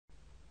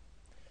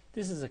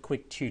This is a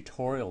quick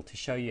tutorial to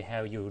show you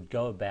how you would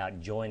go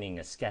about joining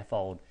a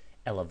scaffold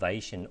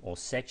elevation or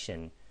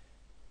section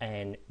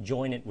and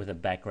join it with a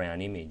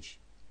background image.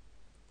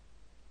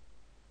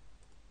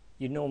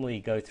 You normally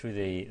go through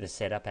the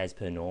setup as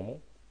per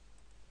normal,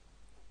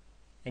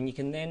 and you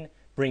can then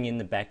bring in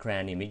the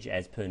background image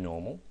as per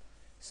normal.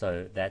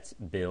 So that's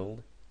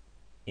build,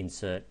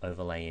 insert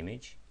overlay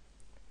image,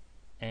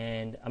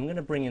 and I'm going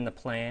to bring in the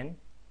plan,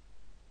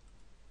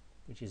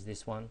 which is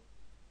this one.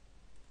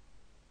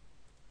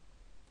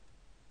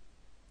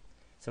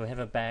 So we have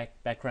a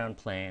background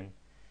plan,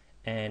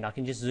 and I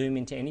can just zoom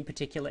into any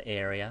particular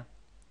area,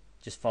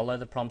 just follow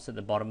the prompts at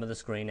the bottom of the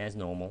screen as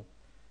normal,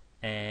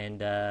 and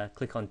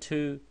click on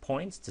 2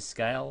 points to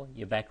scale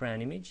your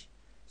background image.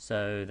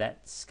 So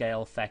that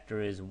scale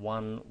factor is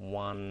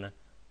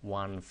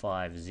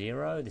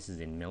 11150. This is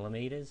in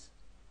millimeters.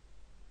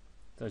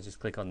 So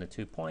just click on the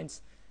 2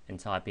 points and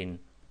type in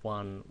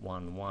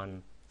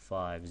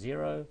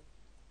 11150,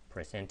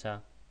 press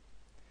enter.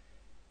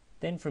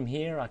 Then from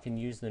here I can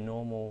use the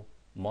normal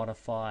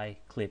modify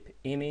clip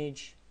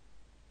image,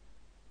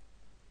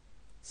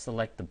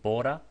 select the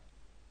border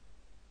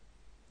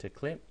to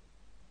clip,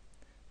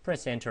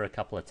 press enter a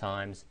couple of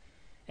times,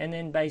 and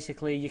then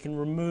basically you can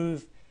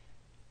remove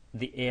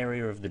the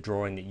area of the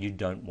drawing that you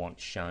don't want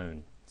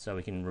shown. So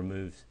we can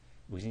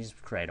just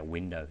create a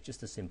window,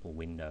 just a simple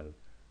window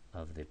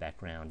of the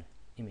background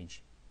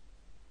image.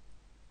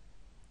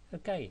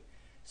 Okay,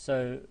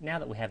 so now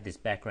that we have this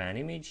background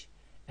image,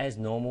 as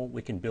normal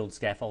we can build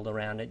scaffold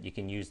around it. You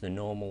can use the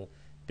normal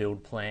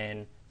build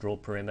plan, draw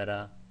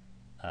perimeter,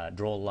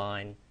 draw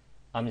line.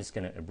 I'm just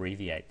going to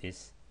abbreviate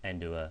this and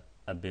do a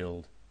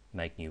build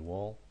make new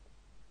wall.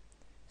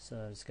 So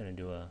I'm just going to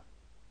do a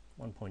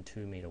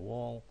 1.2 meter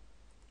wall,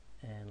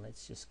 and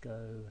let's just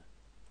go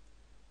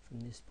from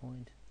this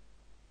point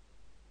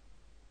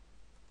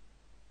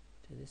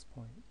to this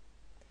point.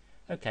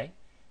 Okay,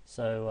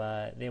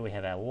 so there we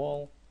have our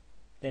wall.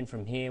 Then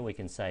from here we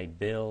can say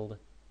build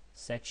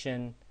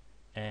section,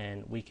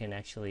 and we can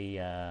actually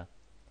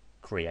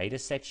create a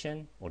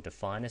section or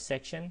define a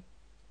section.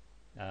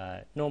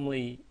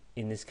 Normally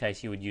in this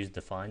case you would use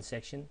define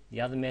section.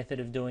 The other method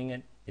of doing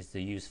it is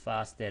to use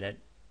fast edit,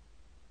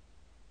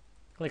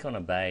 click on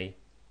obey,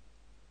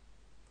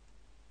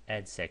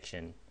 add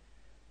section,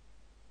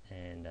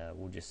 and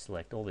we'll just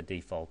select all the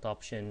default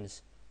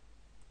options,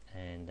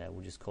 and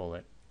we'll just call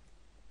it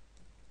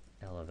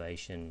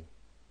elevation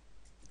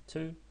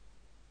 2.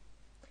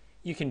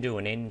 You can do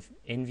an end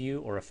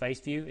view or a face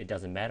view, it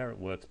doesn't matter, it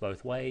works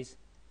both ways.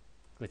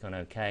 Click on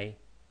OK,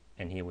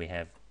 and here we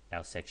have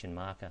our section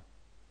marker.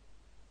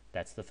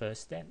 That's the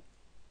first step.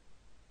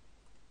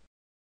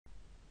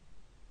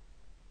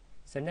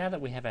 So now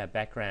that we have our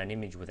background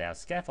image with our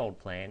scaffold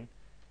plan,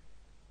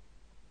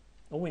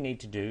 all we need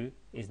to do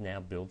is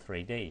now build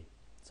 3D.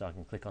 So I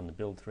can click on the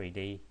build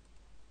 3D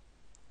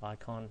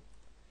icon,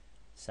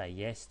 say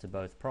yes to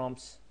both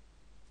prompts,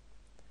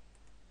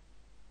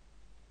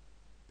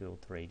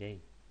 build 3D.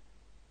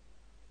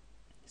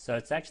 So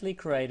it's actually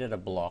created a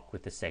block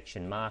with the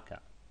section marker.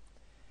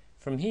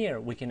 From here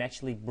we can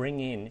actually bring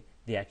in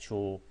the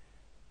actual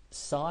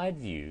side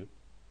view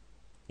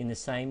in the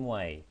same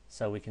way.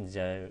 So we can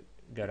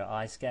go to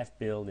iScaf,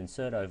 build,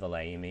 insert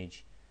overlay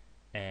image,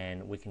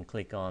 and we can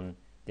click on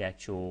the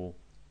actual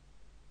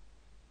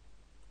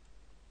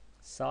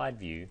side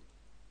view.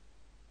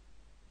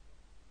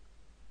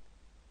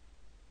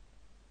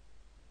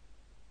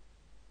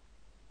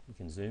 We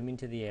can zoom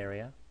into the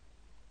area,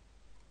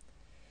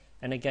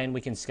 and again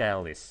we can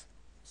scale this.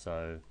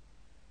 So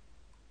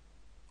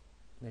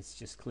let's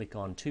just click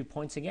on 2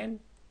 points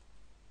again.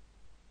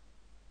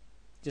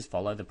 Just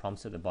follow the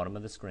prompts at the bottom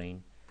of the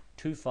screen.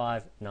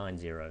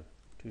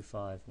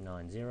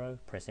 2590,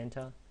 press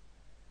enter,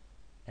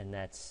 and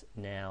that's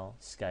now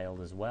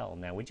scaled as well.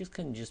 Now we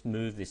can just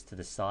move this to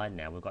the side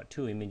now. We've got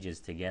 2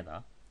 images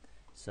together.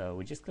 So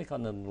we just click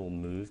on the little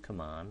move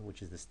command,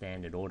 which is the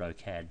standard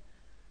AutoCAD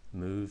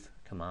move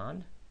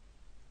command,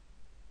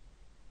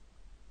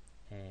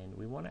 and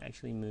we want to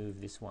actually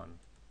move this one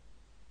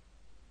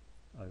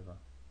over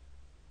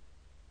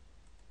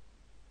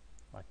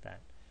like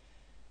that.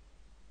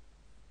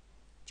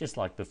 Just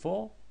like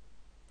before,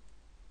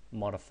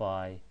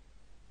 modify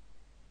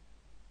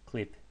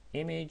clip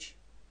image,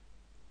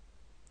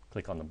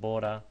 click on the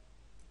border,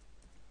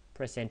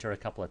 press enter a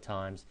couple of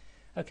times.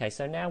 Okay,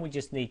 so now we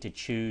just need to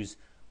choose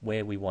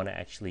where we want to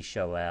actually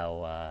show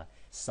our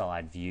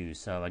side view.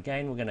 So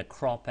again we're going to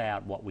crop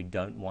out what we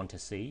don't want to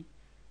see.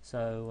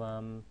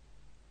 So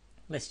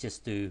let's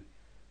just do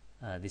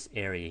this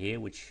area here,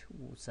 which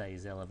we'll say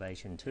is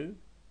elevation 2.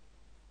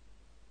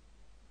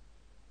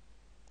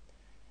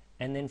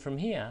 And then from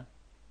here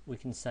we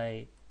can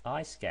say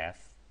iScaf,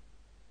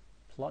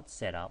 plot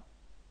setup,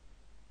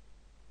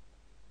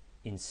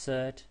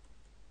 insert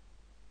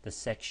the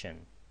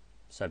section.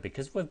 So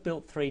because we've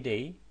built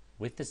 3D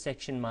with the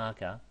section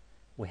marker,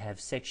 we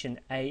have section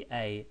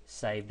AA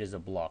saved as a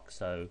block.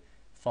 So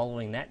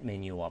following that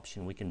menu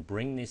option we can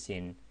bring this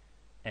in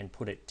and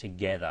put it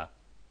together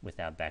with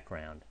our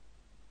background.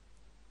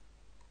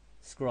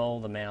 scroll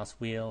the mouse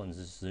wheel and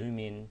just zoom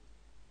in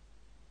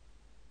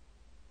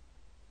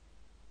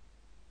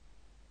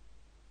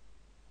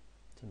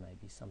to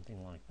maybe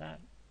something like that,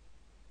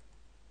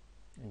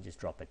 and just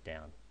drop it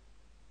down.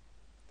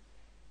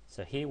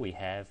 So here we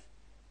have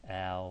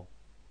our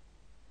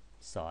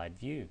side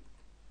view.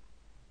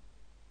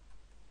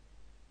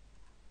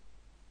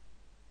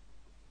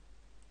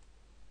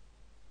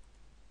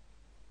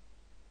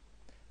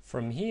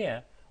 From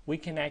here, we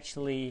can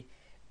actually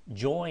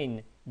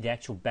join the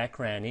actual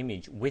background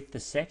image with the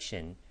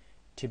section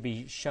to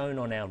be shown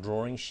on our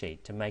drawing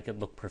sheet to make it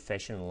look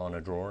professional on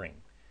a drawing.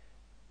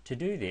 To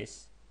do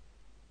this,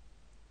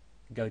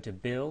 go to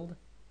Build,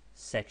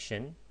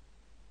 Section,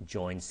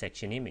 Join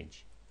Section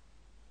Image.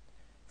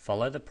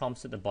 Follow the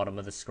prompts at the bottom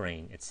of the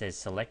screen. It says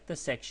select the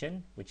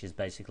section, which is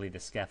basically the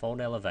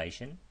scaffold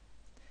elevation.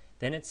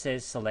 Then it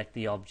says select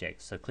the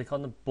object. So click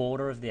on the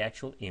border of the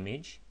actual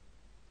image,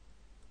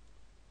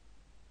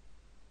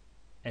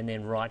 and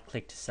then right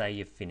click to say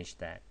you've finished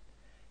that.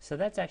 So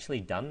that's actually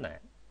done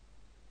that.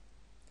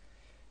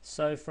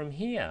 So from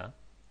here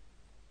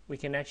we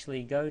can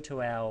actually go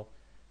to our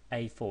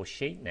A4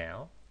 sheet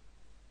now,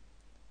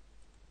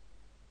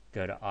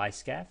 go to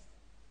iScaf,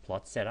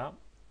 plot setup,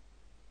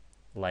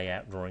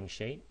 layout drawing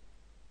sheet.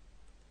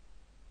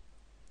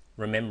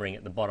 Remembering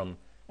at the bottom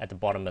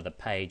of the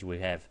page we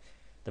have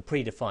the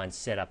predefined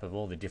setup of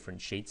all the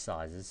different sheet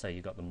sizes. So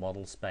you've got the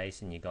model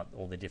space and you've got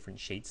all the different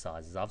sheet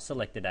sizes. I've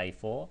selected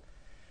A4.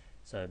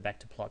 So back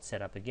to plot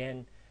setup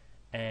again,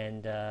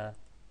 and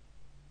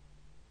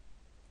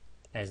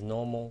as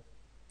normal,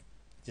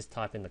 just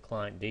type in the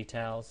client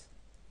details.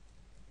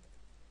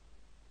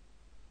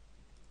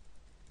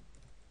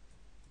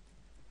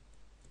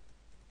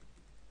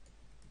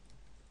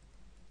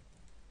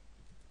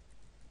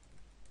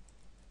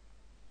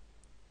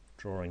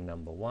 Drawing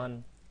number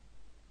 1.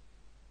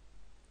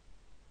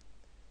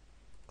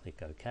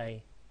 Click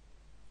OK.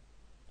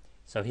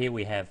 So here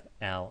we have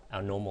our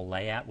normal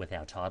layout with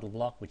our title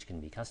block, which can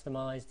be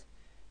customized,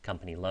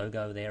 company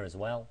logo there as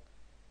well.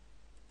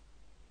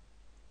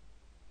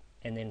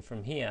 And then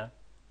from here,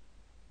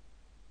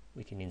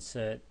 we can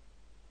insert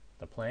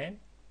the plan.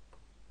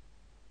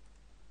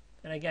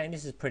 And again,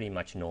 this is pretty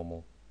much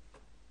normal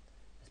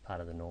as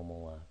part of the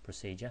normal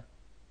procedure.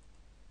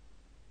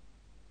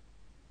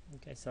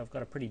 Okay, so I've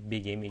got a pretty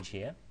big image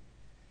here.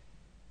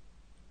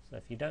 So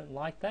if you don't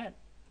like that,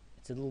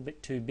 it's a little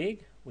bit too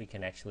big, we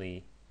can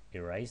actually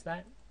erase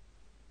that,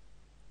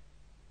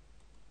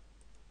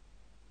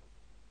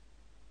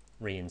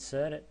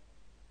 reinsert it.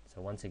 So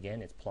once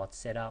again, it's plot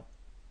setup,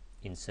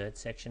 insert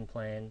section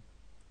plan,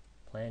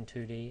 plan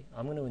 2D.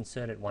 I'm going to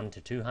insert it 1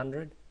 to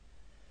 200.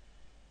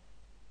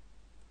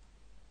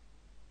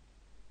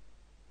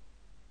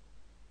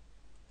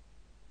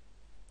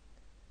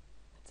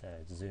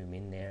 Let's zoom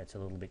in there, it's a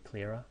little bit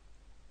clearer.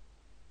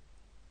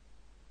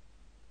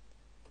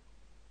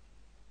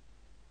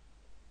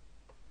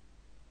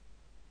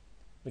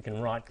 We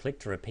can right click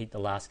to repeat the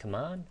last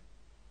command.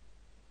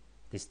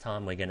 This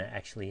time we're going to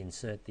actually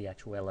insert the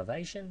actual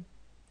elevation.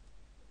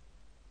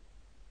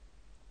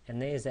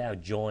 And there's our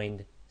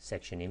joined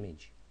section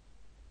image.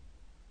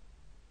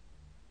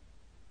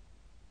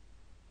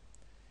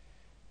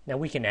 Now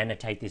we can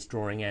annotate this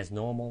drawing as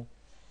normal,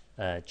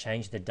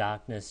 change the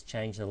darkness,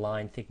 change the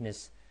line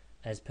thickness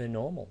as per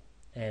normal.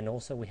 And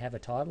also we have a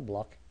title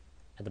block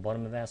at the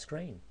bottom of our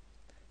screen.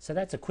 So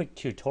that's a quick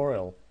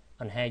tutorial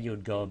on how you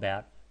would go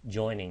about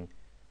joining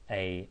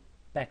a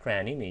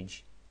background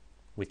image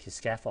with your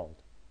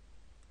scaffold.